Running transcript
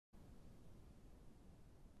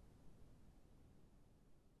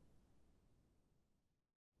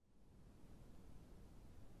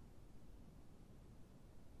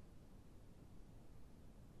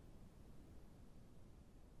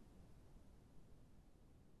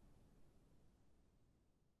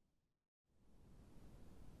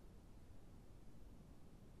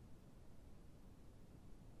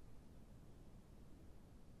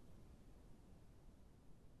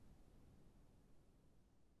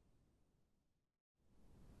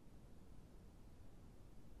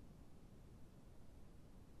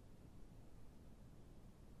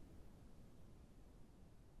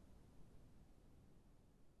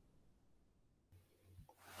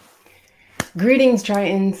Greetings,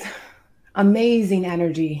 Tritons. Amazing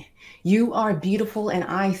energy. You are beautiful and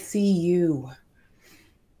I see you.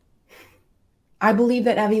 I believe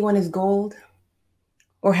that everyone is gold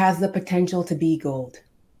or has the potential to be gold.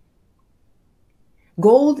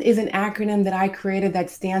 GOLD is an acronym that I created that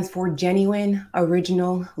stands for Genuine,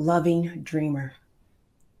 Original, Loving Dreamer.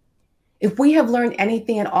 If we have learned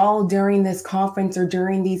anything at all during this conference or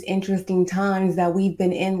during these interesting times that we've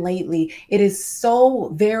been in lately, it is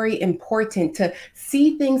so very important to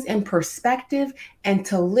see things in perspective and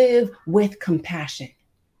to live with compassion.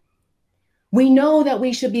 We know that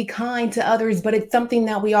we should be kind to others, but it's something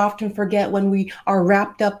that we often forget when we are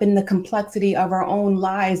wrapped up in the complexity of our own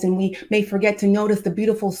lives, and we may forget to notice the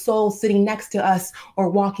beautiful soul sitting next to us or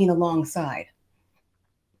walking alongside.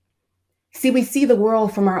 See, we see the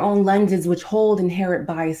world from our own lenses, which hold inherent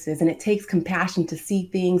biases, and it takes compassion to see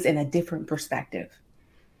things in a different perspective.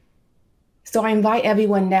 So I invite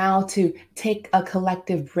everyone now to take a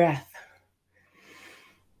collective breath.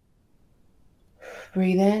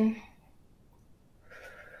 Breathe in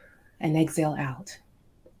and exhale out.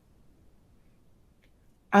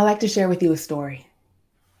 I'd like to share with you a story.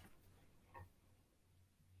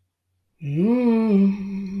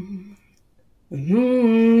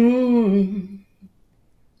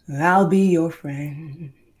 I'll be your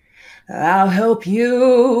friend. I'll help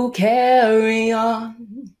you carry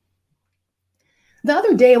on. The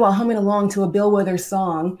other day, while humming along to a Bill Withers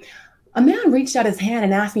song, a man reached out his hand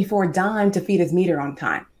and asked me for a dime to feed his meter on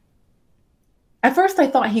time. At first, I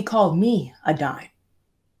thought he called me a dime.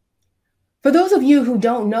 For those of you who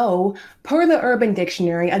don't know, per the Urban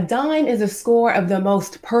Dictionary, a dime is a score of the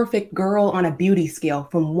most perfect girl on a beauty scale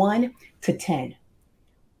from 1 to 10,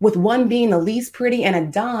 with 1 being the least pretty and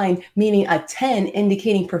a dime meaning a 10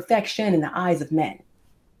 indicating perfection in the eyes of men.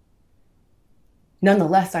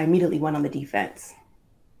 Nonetheless, I immediately went on the defense.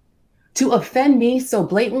 To offend me so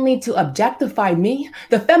blatantly, to objectify me,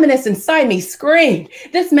 the feminist inside me screamed,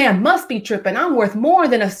 "This man must be tripping. I'm worth more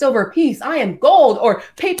than a silver piece. I am gold, or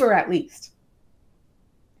paper at least."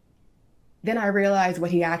 Then I realized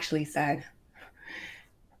what he actually said.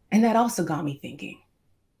 And that also got me thinking,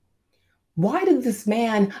 why did this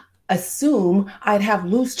man assume I'd have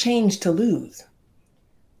loose change to lose?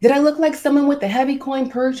 Did I look like someone with a heavy coin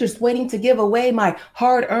purse just waiting to give away my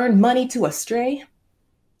hard-earned money to a stray?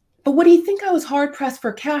 But would he think I was hard-pressed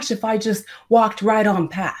for cash if I just walked right on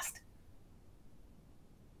past?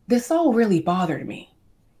 This all really bothered me.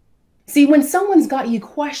 See, when someone's got you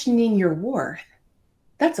questioning your worth,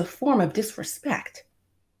 that's a form of disrespect.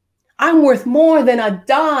 I'm worth more than a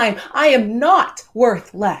dime. I am not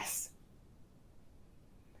worth less.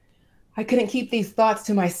 I couldn't keep these thoughts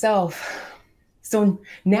to myself. So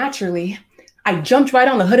naturally, I jumped right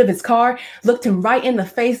on the hood of his car, looked him right in the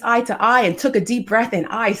face, eye to eye, and took a deep breath, and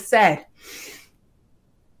I said,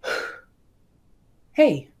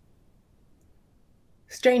 "Hey,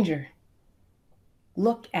 stranger,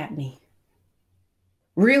 look at me.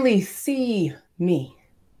 Really see me.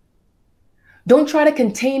 Don't try to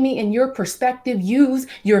contain me in your perspective. Use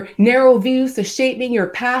your narrow views to shape me, your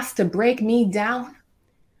past to break me down.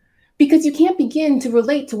 Because you can't begin to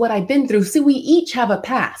relate to what I've been through. See, we each have a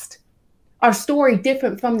past. Our story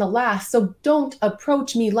different from the last, so don't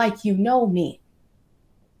approach me like you know me.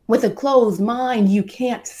 With a closed mind, you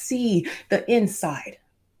can't see the inside.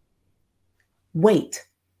 Wait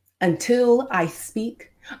until I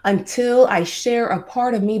speak, until I share a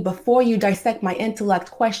part of me before you dissect my intellect,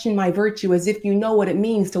 question my virtue as if you know what it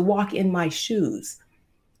means to walk in my shoes.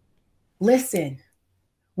 Listen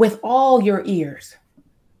with all your ears.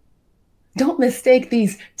 Don't mistake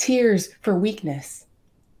these tears for weakness.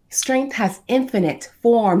 Strength has infinite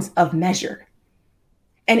forms of measure.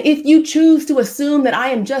 And if you choose to assume that I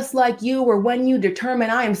am just like you, or when you determine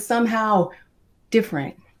I am somehow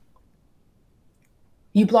different,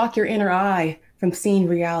 you block your inner eye from seeing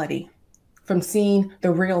reality, from seeing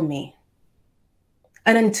the real me.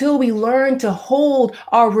 And until we learn to hold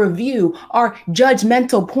our review, our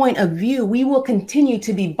judgmental point of view, we will continue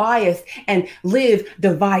to be biased and live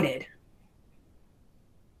divided.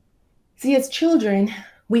 See, as children,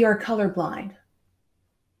 we are colorblind.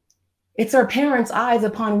 It's our parents' eyes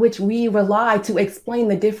upon which we rely to explain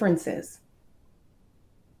the differences.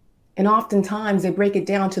 And oftentimes they break it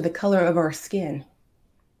down to the color of our skin.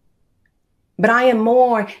 But I am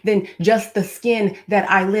more than just the skin that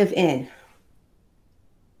I live in.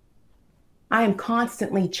 I am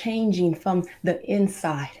constantly changing from the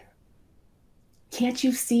inside. Can't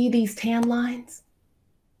you see these tan lines?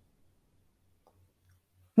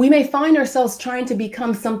 We may find ourselves trying to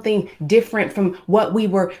become something different from what we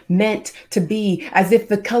were meant to be, as if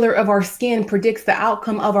the color of our skin predicts the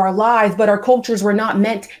outcome of our lives, but our cultures were not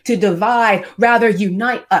meant to divide, rather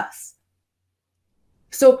unite us.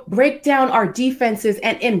 So break down our defenses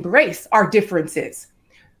and embrace our differences.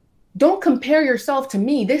 Don't compare yourself to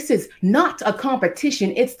me. This is not a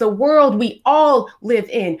competition. It's the world we all live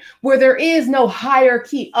in, where there is no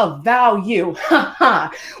hierarchy of value.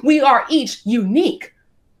 We are each unique,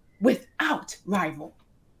 without rival.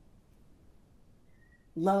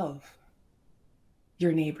 Love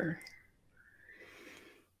your neighbor.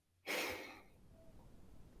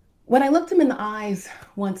 When I looked him in the eyes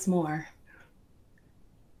once more,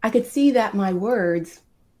 I could see that my words,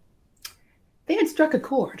 they had struck a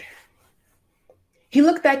chord. He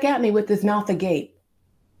looked back at me with his mouth agape.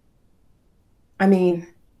 I mean,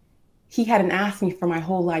 he hadn't asked me for my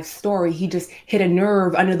whole life story. He just hit a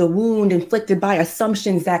nerve under the wound inflicted by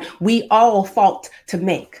assumptions that we all fought to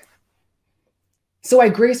make. So I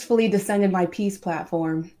gracefully descended my peace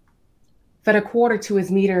platform, fed a quarter to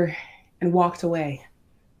his meter, and walked away,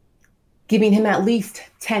 giving him at least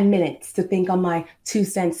 10 minutes to think on my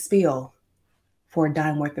 2-cent spiel for a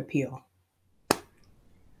dime worth appeal.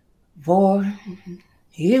 For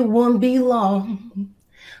it won't be long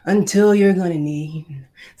until you're gonna need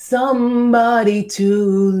somebody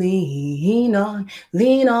to lean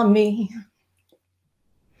on me.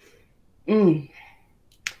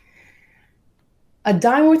 A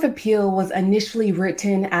dime worth appeal was initially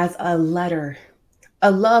written as a letter,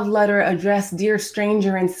 a love letter addressed dear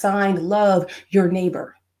stranger and signed love your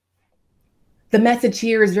neighbor. The message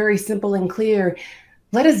here is very simple and clear.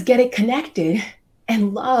 Let us get it connected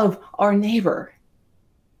and love our neighbor.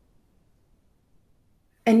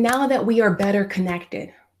 And now that we are better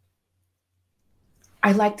connected,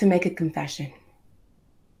 I'd like to make a confession.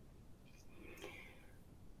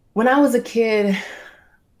 When I was a kid,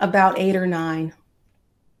 about 8 or 9,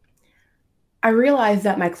 I realized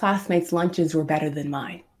that my classmates' lunches were better than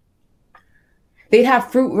mine. They'd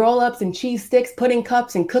have fruit roll-ups and cheese sticks, pudding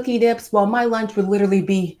cups, and cookie dips, while my lunch would literally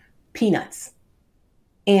be peanuts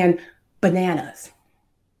and bananas.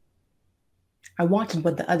 I wanted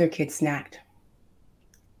what the other kids snacked.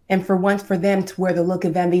 And for once, for them to wear the look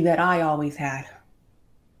of envy that I always had.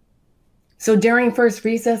 So during first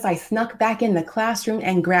recess, I snuck back in the classroom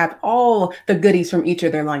and grabbed all the goodies from each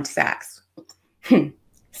of their lunch sacks.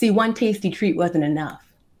 See, one tasty treat wasn't enough.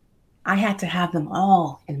 I had to have them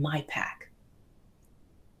all in my pack.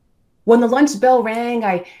 When the lunch bell rang,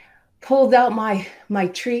 I pulled out my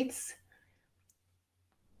treats.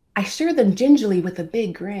 I shared them gingerly with a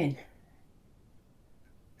big grin.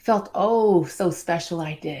 Felt oh so special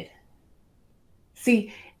I did.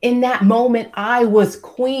 See, in that moment, I was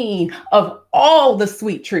queen of all the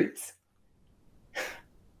sweet treats.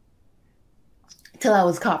 Till I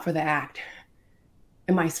was caught for the act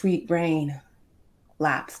and my sweet brain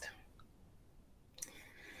lapsed.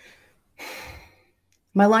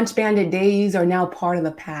 My lunch bandit days are now part of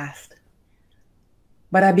the past.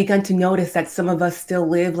 But I've begun to notice that some of us still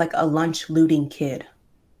live like a lunch looting kid,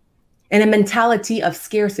 in a mentality of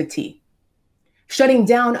scarcity, shutting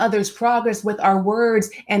down others' progress with our words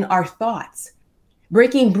and our thoughts,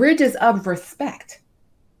 breaking bridges of respect,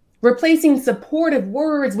 replacing supportive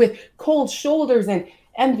words with cold shoulders and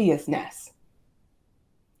enviousness,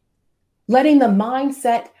 letting the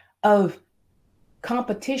mindset of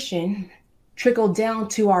competition trickle down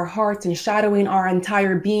to our hearts and shadowing our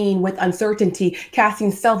entire being with uncertainty,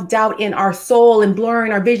 casting self-doubt in our soul and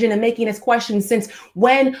blurring our vision and making us question, since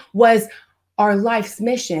when was our life's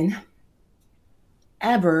mission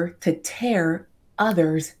ever to tear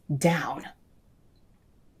others down?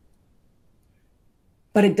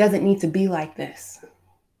 But it doesn't need to be like this.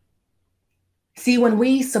 See, when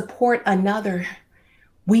we support another,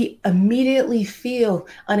 we immediately feel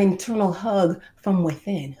an internal hug from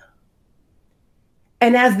within.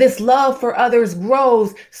 And as this love for others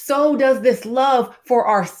grows, so does this love for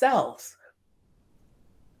ourselves.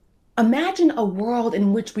 Imagine a world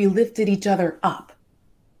in which we lifted each other up,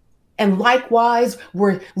 and likewise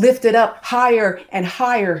were lifted up higher and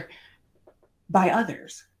higher by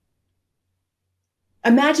others.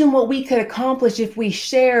 Imagine what we could accomplish if we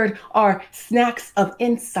shared our snacks of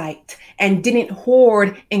insight and didn't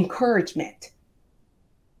hoard encouragement.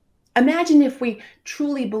 Imagine if we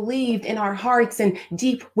truly believed in our hearts and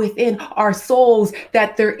deep within our souls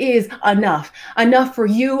that there is enough, enough for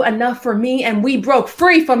you, enough for me, and we broke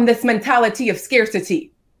free from this mentality of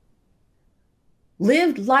scarcity.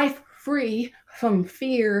 Lived life free from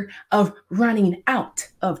fear of running out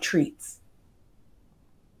of treats.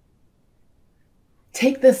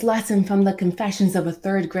 Take this lesson from the confessions of a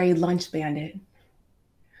third grade lunch bandit.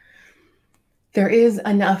 There is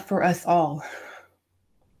enough for us all.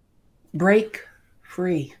 Break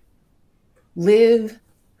free. Live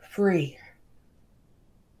free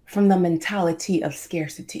from the mentality of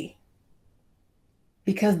scarcity.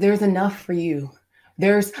 Because there's enough for you.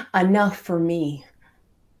 There's enough for me.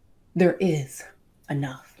 There is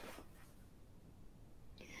enough.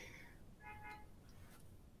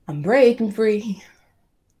 I'm breaking free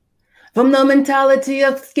from the mentality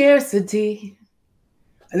of scarcity.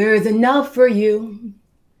 There is enough for you,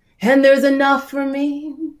 and there's enough for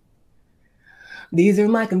me. These are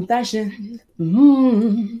my confessions.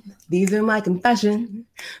 These are my confessions.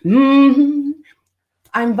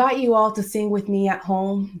 I invite you all to sing with me at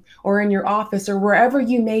home or in your office or wherever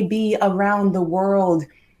you may be around the world.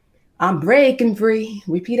 I'm breaking free.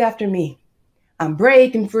 Repeat after me. I'm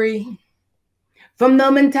breaking free from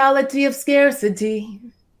the mentality of scarcity.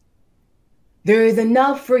 There is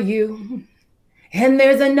enough for you, and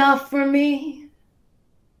there's enough for me.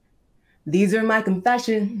 These are my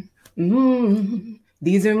confessions.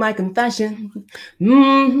 These are my confessions.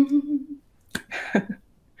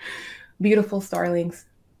 Beautiful starlings.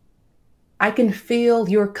 I can feel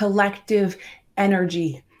your collective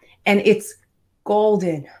energy, and it's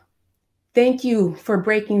golden. Thank you for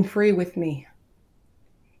breaking free with me.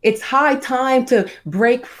 It's high time to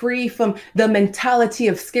break free from the mentality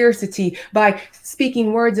of scarcity by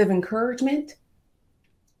speaking words of encouragement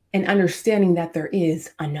and understanding that there is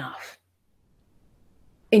enough.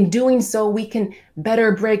 In doing so, we can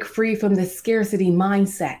better break free from the scarcity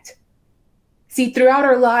mindset. See, throughout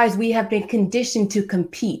our lives, we have been conditioned to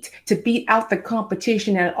compete, to beat out the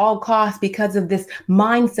competition at all costs because of this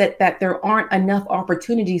mindset that there aren't enough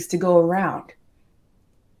opportunities to go around.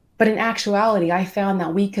 But in actuality, I found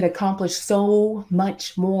that we could accomplish so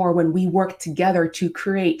much more when we work together to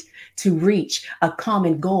reach a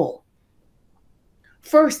common goal.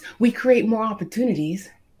 First, we create more opportunities.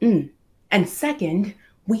 And second,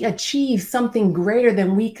 we achieve something greater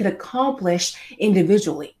than we could accomplish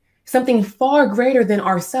individually, something far greater than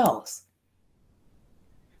ourselves.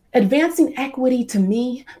 Advancing equity to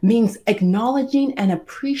me means acknowledging and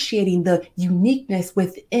appreciating the uniqueness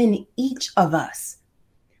within each of us.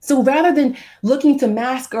 So rather than looking to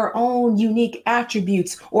mask our own unique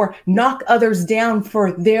attributes or knock others down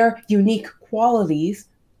for their unique qualities,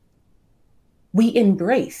 we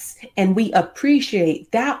embrace and we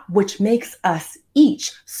appreciate that which makes us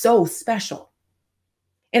each so special.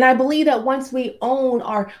 And I believe that once we own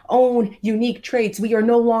our own unique traits, we are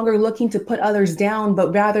no longer looking to put others down,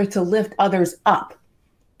 but rather to lift others up.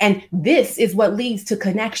 And this is what leads to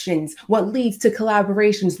connections, what leads to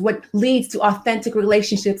collaborations, what leads to authentic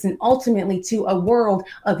relationships, and ultimately to a world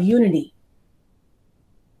of unity.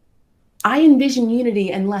 I envision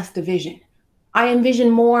unity and less division. I envision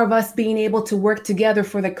more of us being able to work together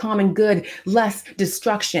for the common good, less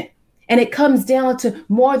destruction. And it comes down to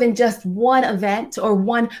more than just one event or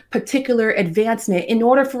one particular advancement. In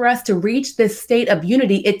order for us to reach this state of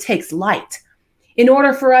unity, it takes light. In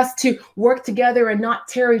order for us to work together and not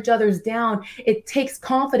tear each other's down, it takes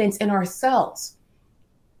confidence in ourselves.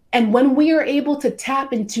 And when we are able to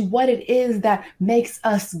tap into what it is that makes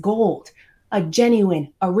us gold, a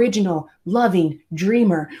genuine, original, loving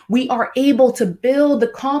dreamer, we are able to build the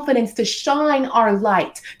confidence to shine our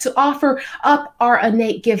light, to offer up our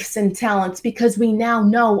innate gifts and talents because we now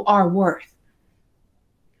know our worth.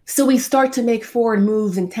 So we start to make forward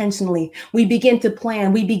moves intentionally. We begin to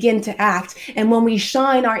plan, we begin to act. And when we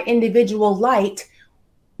shine our individual light,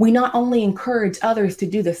 we not only encourage others to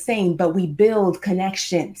do the same, but we build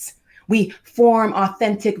connections. We form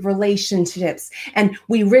authentic relationships, and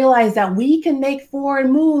we realize that we can make forward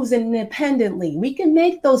moves independently. We can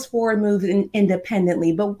make those forward moves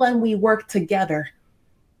independently, but when we work together,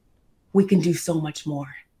 we can do so much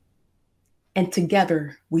more. And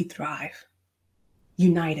together we thrive.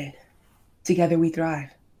 United, together we thrive.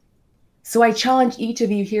 So I challenge each of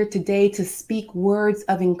you here today to speak words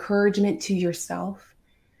of encouragement to yourself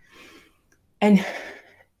and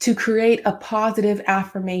to create a positive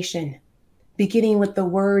affirmation, beginning with the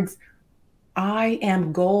words, I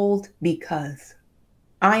am gold because.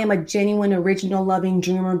 I am a genuine, original, loving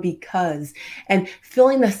dreamer because, and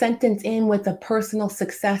filling the sentence in with a personal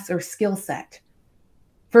success or skill set.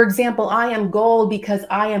 For example, I am gold because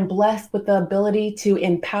I am blessed with the ability to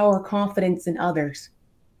empower confidence in others.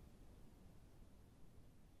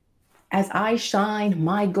 As I shine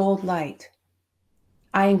my gold light,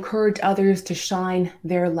 I encourage others to shine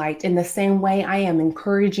their light in the same way I am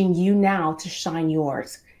encouraging you now to shine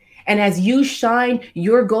yours. And as you shine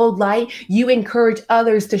your gold light, you encourage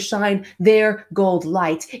others to shine their gold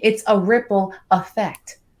light. It's a ripple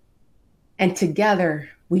effect. And together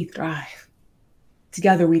we thrive.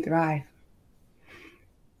 Together we thrive.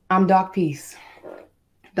 I'm Doc Peace,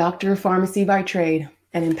 Doctor of Pharmacy by trade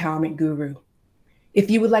and empowerment guru. If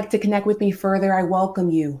you would like to connect with me further, I welcome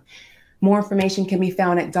you. More information can be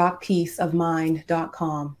found at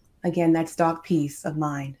docpeaceofmind.com. Again, that's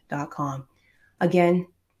docpeaceofmind.com. Again,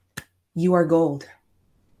 you are gold.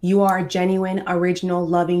 You are a genuine, original,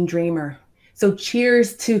 loving dreamer. So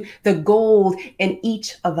cheers to the gold in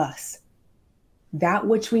each of us. That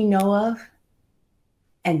which we know of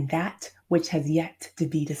and that which has yet to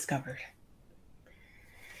be discovered.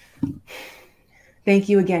 Thank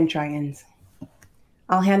you again, Tritons.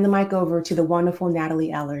 I'll hand the mic over to the wonderful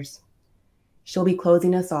Natalee Ellars. She'll be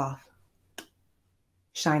closing us off.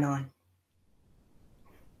 Shine on.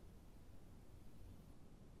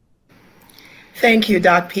 Thank you,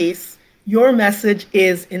 Doc Peace. Your message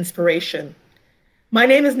is inspiration. My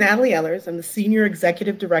name is Natalee Ellars. I'm the Senior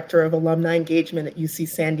Executive Director of Alumni Engagement at UC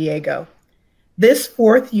San Diego. This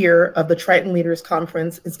 4th year of the Triton Leaders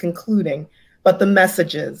Conference is concluding, but the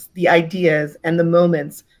messages, the ideas, and the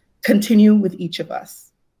moments continue with each of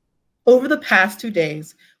us. Over the past 2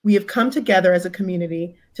 days, we have come together as a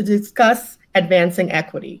community to discuss advancing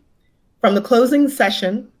equity. From the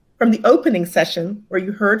opening session, where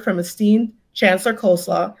you heard from esteemed Chancellor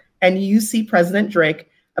Coleslaw and UC President Drake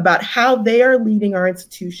about how they are leading our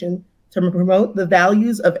institution to promote the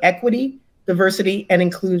values of equity, diversity, and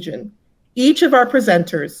inclusion. Each of our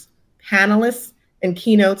presenters, panelists, and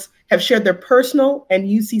keynotes have shared their personal and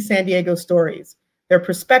UC San Diego stories, their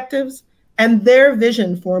perspectives, and their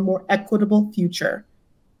vision for a more equitable future.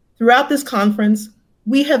 Throughout this conference,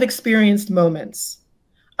 we have experienced moments.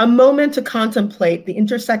 A moment to contemplate the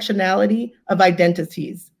intersectionality of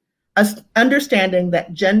identities, understanding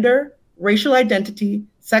that gender, racial identity,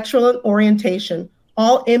 sexual orientation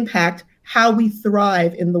all impact how we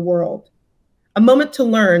thrive in the world. A moment to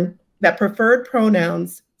learn that preferred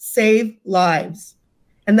pronouns save lives,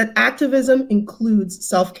 and that activism includes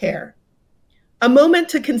self-care. A moment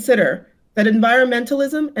to consider that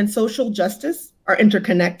environmentalism and social justice are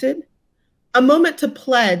interconnected. A moment to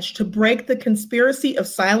pledge to break the conspiracy of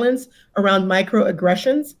silence around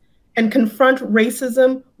microaggressions and confront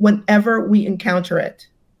racism whenever we encounter it.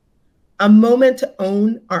 A moment to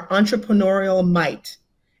own our entrepreneurial might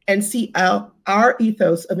and see how our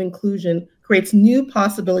ethos of inclusion creates new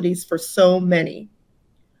possibilities for so many.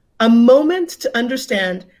 A moment to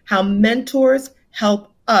understand how mentors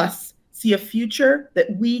help us see a future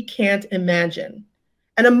that we can't imagine.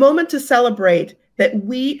 And a moment to celebrate that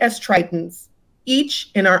we as Tritons,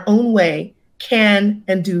 each in our own way, can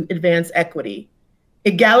and do advance equity.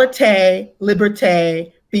 Égalité,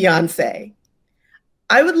 liberté, Beyoncé.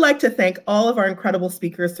 I would like to thank all of our incredible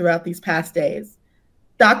speakers throughout these past days.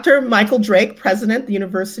 Dr. Michael Drake, President, the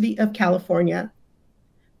University of California,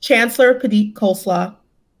 Chancellor Pradeep Coleslaw,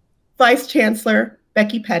 Vice Chancellor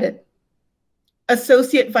Becky Pettit,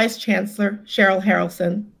 Associate Vice Chancellor Cheryl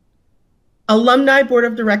Harrelson, Alumni Board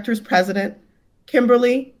of Directors President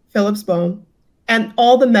Kimberly Phillips-Bone, and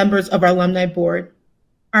all the members of our Alumni Board,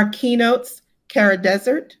 our keynotes, Kara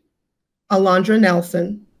Desert, Alondra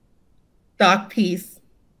Nelson, Doc Peace.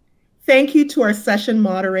 Thank you to our session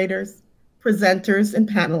moderators, presenters, and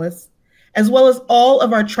panelists, as well as all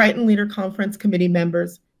of our Triton Leader Conference committee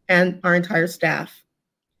members and our entire staff.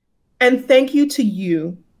 And thank you to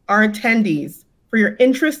you, our attendees, for your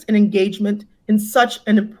interest and engagement in such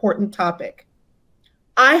an important topic.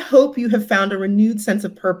 I hope you have found a renewed sense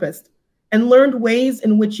of purpose and learned ways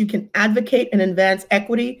in which you can advocate and advance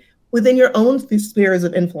equity within your own spheres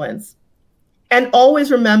of influence. And always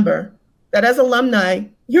remember that as alumni,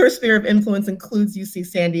 your sphere of influence includes UC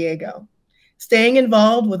San Diego. Staying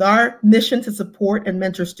involved with our mission to support and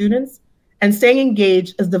mentor students, and staying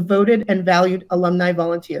engaged as devoted and valued alumni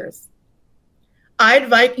volunteers. I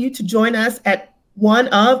invite you to join us at one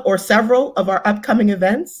of or several of our upcoming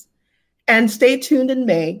events, and stay tuned in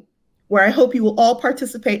May, where I hope you will all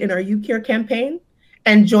participate in our You Care campaign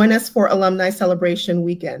and join us for Alumni Celebration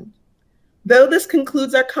Weekend. Though this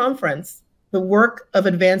concludes our conference, the work of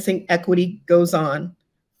advancing equity goes on.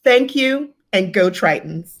 Thank you, and go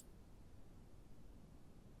Tritons.